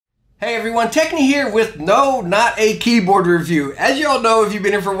Hey everyone, Techni here with not a keyboard review. As you all know, if you've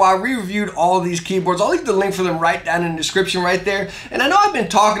been here for a while, we reviewed all of these keyboards. I'll leave the link for them right down in the description right there. And I know I've been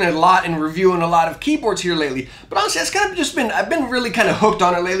talking a lot and reviewing a lot of keyboards here lately, but honestly, I've been really kind of hooked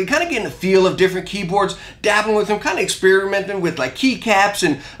on it lately, kind of getting the feel of different keyboards, dabbling with them, kind of experimenting with like keycaps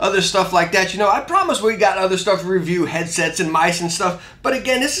and other stuff like that. You know, I promise we got other stuff to review, headsets and mice and stuff, but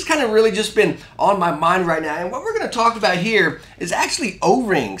again, this has kind of really just been on my mind right now. And what we're going to talk about here is actually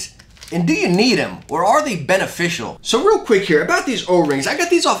O-rings. And do you need them, or are they beneficial? So real quick here, about these O-rings, I got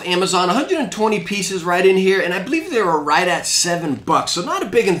these off Amazon, 120 pieces right in here, and I believe they were right at $7, so not a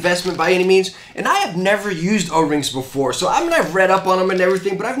big investment by any means, and I have never used O-rings before, so I mean, I've read up on them and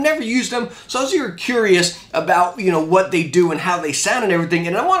everything, but I've never used them, so I was curious about, you know, what they do and how they sound and everything,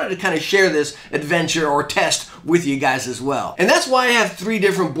 and I wanted to kind of share this adventure or test with you guys as well. And that's why I have 3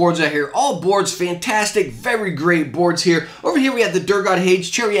 different boards out here. All boards fantastic, very great boards here. Over here we have the Durgard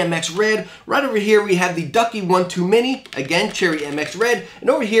Haides Cherry MX Red. Right over here we have the Ducky 1-2 Mini, again Cherry MX Red.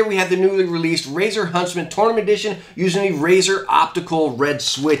 And over here we have the newly released Razer Huntsman Tournament Edition using the Razer optical red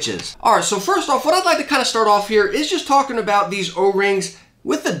switches. Alright, so first off, what I'd like to kind of start off here is just talking about these O-rings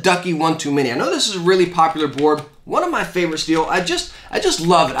with the Ducky 1-2 Mini. I know this is a really popular board, one of my favorite steel. I just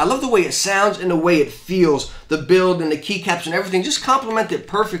love it. I love the way it sounds and the way it feels. The build and the keycaps and everything just complement it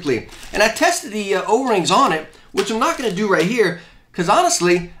perfectly. And I tested the O-rings on it, which I'm not going to do right here, because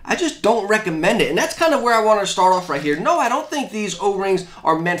honestly, I just don't recommend it. And that's kind of where I want to start off right here. No, I don't think these O-rings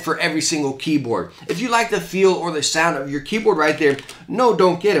are meant for every single keyboard. If you like the feel or the sound of your keyboard right there, no,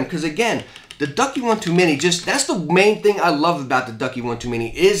 don't get them. Because again, the Ducky 1-2 Mini, that's the main thing I love about the Ducky 1-2 Mini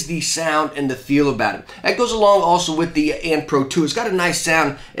is the sound and the feel about it. That goes along also with the AND Pro 2. It's got a nice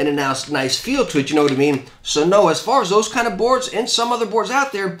sound and a nice feel to it, you know what I mean? So no, as far as those kind of boards and some other boards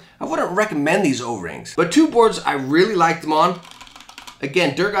out there, I wouldn't recommend these O-rings. But 2 boards I really like them on.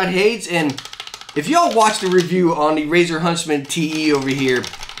 Again, Durgard Haides, and if y'all watch the review on the Razer Huntsman TE over here,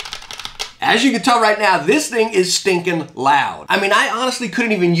 as you can tell right now, this thing is stinking loud. I mean, I honestly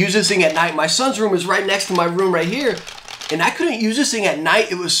couldn't even use this thing at night. My son's room is right next to my room right here, and I couldn't use this thing at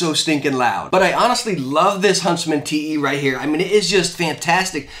night. It was so stinking loud. But I honestly love this Huntsman TE right here. I mean, it is just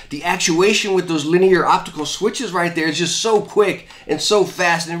fantastic. The actuation with those linear optical switches right there is just so quick and so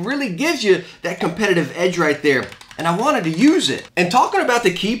fast, and it really gives you that competitive edge right there. And I wanted to use it. And talking about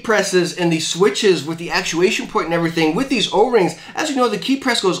the key presses and the switches with the actuation point and everything with these O-rings, as you know, the key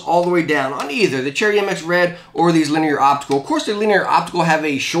press goes all the way down on either the Cherry MX Red or these linear optical. Of course, the linear optical have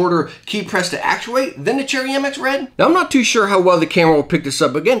a shorter key press to actuate than the Cherry MX Red. Now, I'm not too sure how well the camera will pick this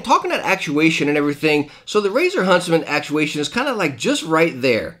up. But again, talking about actuation and everything, so the Razer Huntsman actuation is kind of like just right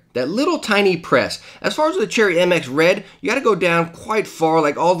there. That little tiny press. As far as the Cherry MX Red, you got to go down quite far,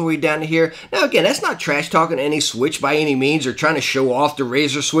 like all the way down to here. Now again, that's not trash talking any switch by any means or trying to show off the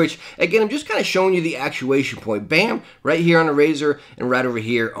Razer switch. Again, I'm just kind of showing you the actuation point. Bam, right here on the Razer and right over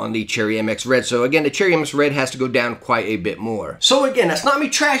here on the Cherry MX Red. So again, the Cherry MX Red has to go down quite a bit more. So again, that's not me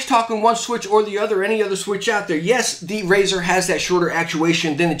trash talking one switch or the other, any other switch out there. Yes, the Razer has that shorter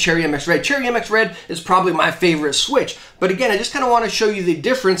actuation than the Cherry MX Red. Cherry MX Red is probably my favorite switch. But again, I just kind of want to show you the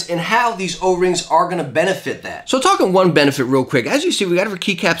difference and how these O-rings are going to benefit that. So talking one benefit real quick, as you see, we got our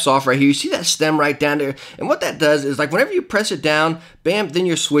keycaps off right here. You see that stem right down there? And what that does is like whenever you press it down, bam, then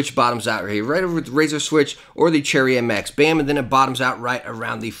your switch bottoms out right here, right over the Razer switch or the Cherry MX, bam, and then it bottoms out right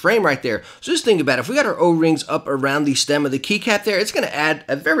around the frame right there. So just think about it. If we got our O-rings up around the stem of the keycap there, it's going to add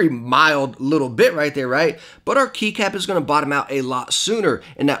a very mild little bit right there, right? But our keycap is going to bottom out a lot sooner,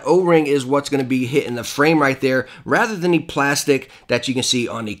 and that O-ring is what's going to be hitting the frame right there rather than the plastic that you can see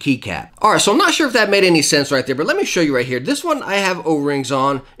on the keycap. All right, so I'm not sure if that made any sense right there, but let me show you right here. This one I have O-rings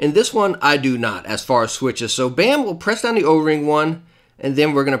on, and this one I do not as far as switches. So bam, we'll press down the O-ring one, and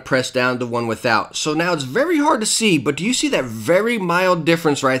then we're going to press down the one without. So now it's very hard to see, but do you see that very mild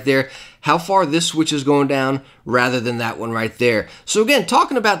difference right there? How far this switch is going down rather than that one right there. So again,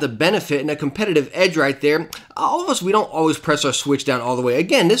 talking about the benefit and the competitive edge right there, all of us, we don't always press our switch down all the way.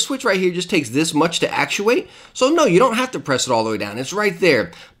 Again, this switch right here just takes this much to actuate. So no, you don't have to press it all the way down. It's right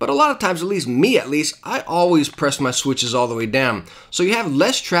there. But a lot of times, at least me at least, I always press my switches all the way down. So you have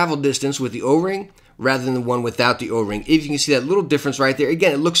less travel distance with the O-ring rather than the one without the O-ring. If you can see that little difference right there.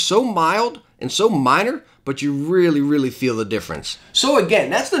 Again, it looks so mild and so minor, but you really, really feel the difference. So again,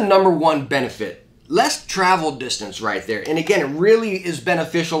 that's the #1 benefit. less travel distance right there. And again, it really is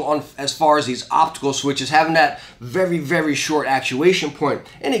beneficial on as far as these optical switches, having that very, very short actuation point.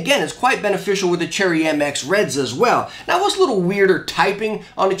 And again, it's quite beneficial with the Cherry MX Reds as well. Now, it was a little weirder typing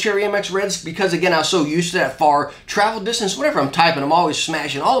on the Cherry MX Reds because, again, I was so used to that far travel distance. Whenever I'm typing, I'm always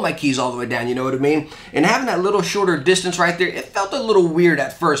smashing all of my keys all the way down, you know what I mean? And having that little shorter distance right there, it felt a little weird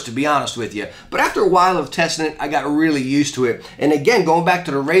at first, to be honest with you. But after a while of testing it, I got really used to it. And again, going back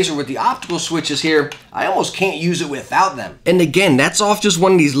to the Razer with the optical switches here, I almost can't use it without them. And again, that's off just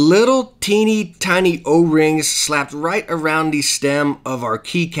one of these little teeny tiny O-rings slapped right around the stem of our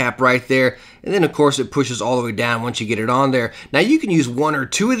keycap right there. And then, of course, it pushes all the way down once you get it on there. Now, you can use one or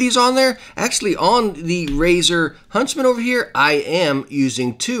two of these on there. Actually, on the Razer Huntsman over here, I am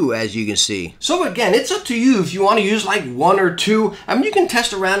using two, as you can see. So, again, it's up to you if you want to use like one or two. I mean, you can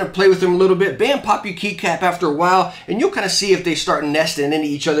test around and play with them a little bit. Bam, pop your keycap after a while, and you'll kind of see if they start nesting into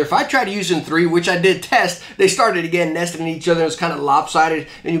each other. If I tried using three, which I did test, they started, again, nesting in each other. It's kind of lopsided,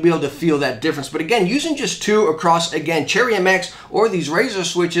 and you'll be able to feel that difference. But, again, using just two across, again, Cherry MX or these Razer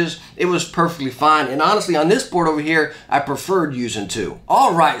switches, it was perfectly fine. And honestly, on this board over here, I preferred using two.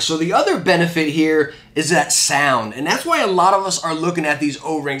 All right, so the other benefit here is that sound. And that's why a lot of us are looking at these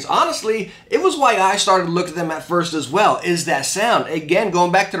O-rings. Honestly, it was why I started looking at them at first as well, is that sound. Again,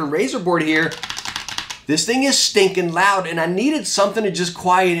 going back to the Razer board here, this thing is stinking loud, and I needed something to just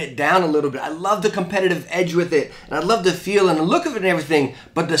quiet it down a little bit. I love the competitive edge with it, and I love the feel and the look of it and everything,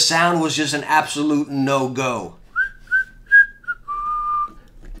 but the sound was just an absolute no-go.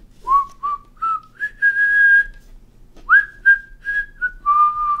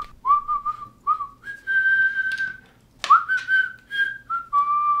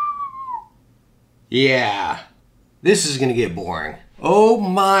 Yeah, this is gonna get boring. Oh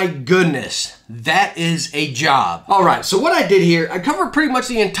my goodness, that is a job. All right, so what I did here, I covered pretty much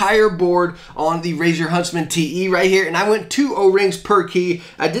the entire board on the Razer Huntsman TE right here, and I went 2 O-rings per key.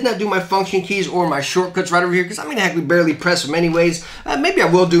 I did not do my function keys or my shortcuts right over here because I'm gonna actually barely press them anyways. Maybe I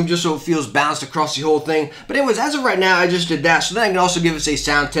will do them just so it feels balanced across the whole thing. But anyways, as of right now, I just did that. So then I can also give us a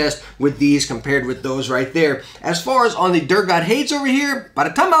sound test with these compared with those right there. As far as on the Dirt God Hades over here, by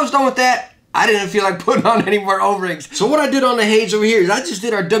the time I was done with that, I didn't feel like putting on any more O-rings. So what I did on the Hades over here is I just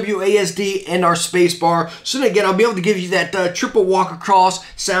did our WASD and our space bar. So then again, I'll be able to give you that triple walk across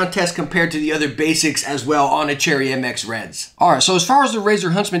sound test compared to the other basics as well on a Cherry MX Reds. All right, so as far as the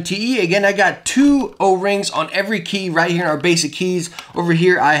Razer Huntsman TE, again, I got 2 O-rings on every key right here in our basic keys. Over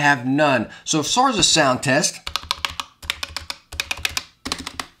here, I have none. So as far as the sound test,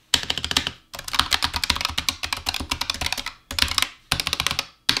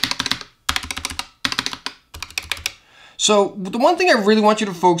 so the one thing I really want you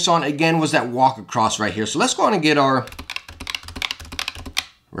to focus on, again, was that walk across right here. So let's go on and get our,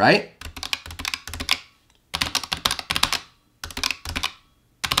 right?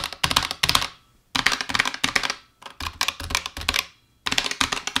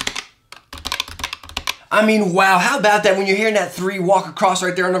 I mean, wow, how about that when you're hearing that 3 walk across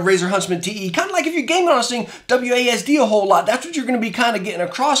right there on the Razer Huntsman TE? Kind of like if you're gaming on this thing, WASD a whole lot, that's what you're going to be kind of getting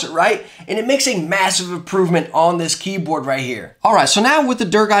across it, right? And it makes a massive improvement on this keyboard right here. All right, so now with the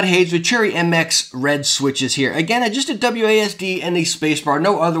Dirt God Hades with Cherry MX Red switches here. Again, I just did WASD and the spacebar,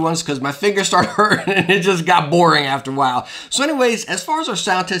 no other ones because my fingers started hurting and it just got boring after a while. So anyways, as far as our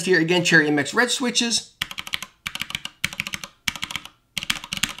sound test here, again, Cherry MX Red switches.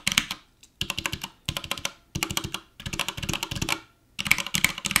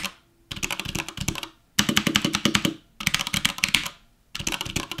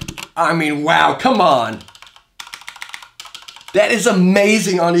 I mean, wow, come on. That is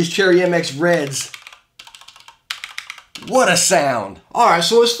amazing on these Cherry MX Reds. What a sound. All right,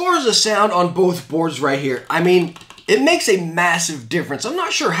 so as far as the sound on both boards right here, I mean, it makes a massive difference. I'm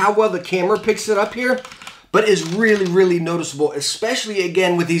not sure how well the camera picks it up here, but it's really, really noticeable, especially,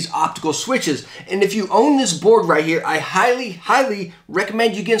 again, with these optical switches. And if you own this board right here, I highly, highly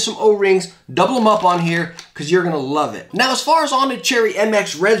recommend you get some O-rings, double them up on here, because you're going to love it. Now, as far as on the Cherry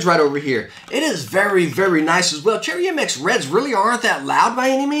MX Reds right over here, it is very, very nice as well. Cherry MX Reds really aren't that loud by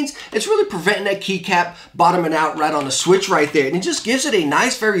any means. It's really preventing that keycap bottoming out right on the switch right there. And it just gives it a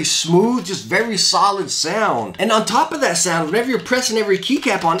nice, very smooth, just very solid sound. And on top of that sound, whenever you're pressing every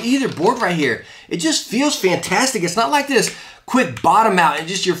keycap on either board right here, it just feels fantastic. It's not like this quick bottom out and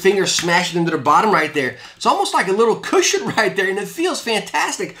just your finger smashing into the bottom right there. It's almost like a little cushion right there, and it feels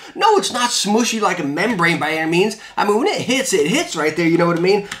fantastic. No, it's not smushy like a membrane by any means. I mean, when it hits right there, you know what I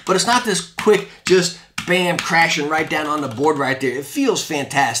mean? But it's not this quick, just bam, crashing right down on the board right there. It feels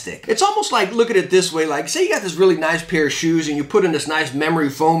fantastic. It's almost like, look at it this way, like say you got this really nice pair of shoes and you put in this nice memory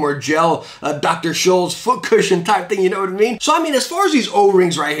foam or gel, Dr. Scholl's foot cushion type thing, you know what I mean? So I mean, as far as these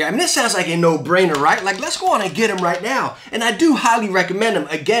O-rings right here, I mean, this sounds like a no-brainer, right? Like, let's go on and get them right now. And I do highly recommend them,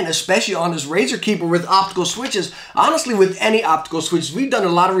 again, especially on this Razor Keeper with optical switches. Honestly, with any optical switches, we've done a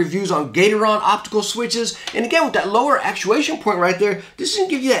lot of reviews on Gateron optical switches. And again, with that lower actuation point right there, this is gonna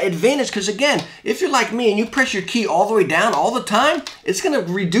give you that advantage because again, if you're like me and you press your key all the way down all the time, it's gonna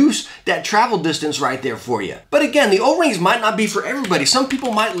reduce that travel distance right there for you. But again, the O-rings might not be for everybody. Some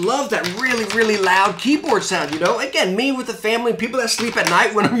people might love that really, really loud keyboard sound, you know? Again, me with the family, people that sleep at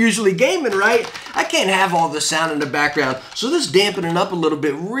night when I'm usually gaming, right? I can't have all the sound in the background. So this dampening up a little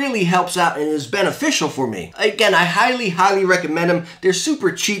bit really helps out and is beneficial for me. Again, I highly, highly recommend them. They're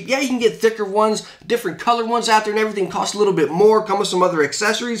super cheap. Yeah, you can get thicker ones, different color ones out there and everything costs a little bit more, come with some other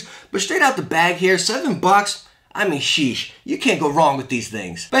accessories, but straight out the bag here, $7. I mean, sheesh, you can't go wrong with these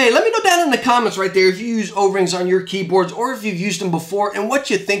things. But hey, let me know down in the comments right there if you use O-rings on your keyboards or if you've used them before and what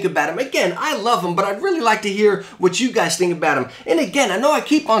you think about them. Again, I love them, but I'd really like to hear what you guys think about them. And again, I know I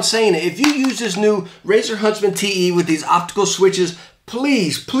keep on saying it, if you use this new Razer Huntsman TE with these optical switches,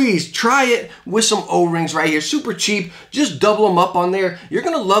 please, please try it with some O-rings right here. Super cheap. Just double them up on there. You're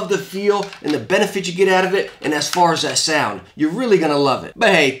going to love the feel and the benefit you get out of it. And as far as that sound, you're really going to love it. But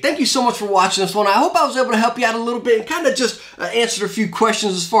hey, thank you so much for watching this one. I hope I was able to help you out a little bit and kind of just answer a few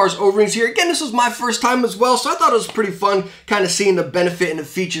questions as far as O-rings here. Again, this was my first time as well, so I thought it was pretty fun kind of seeing the benefit and the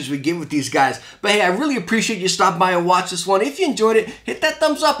features we get with these guys. But hey, I really appreciate you stopping by and watch this one. If you enjoyed it, hit that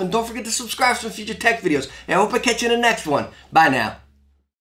thumbs up and don't forget to subscribe for future tech videos. And I hope I catch you in the next one. Bye now.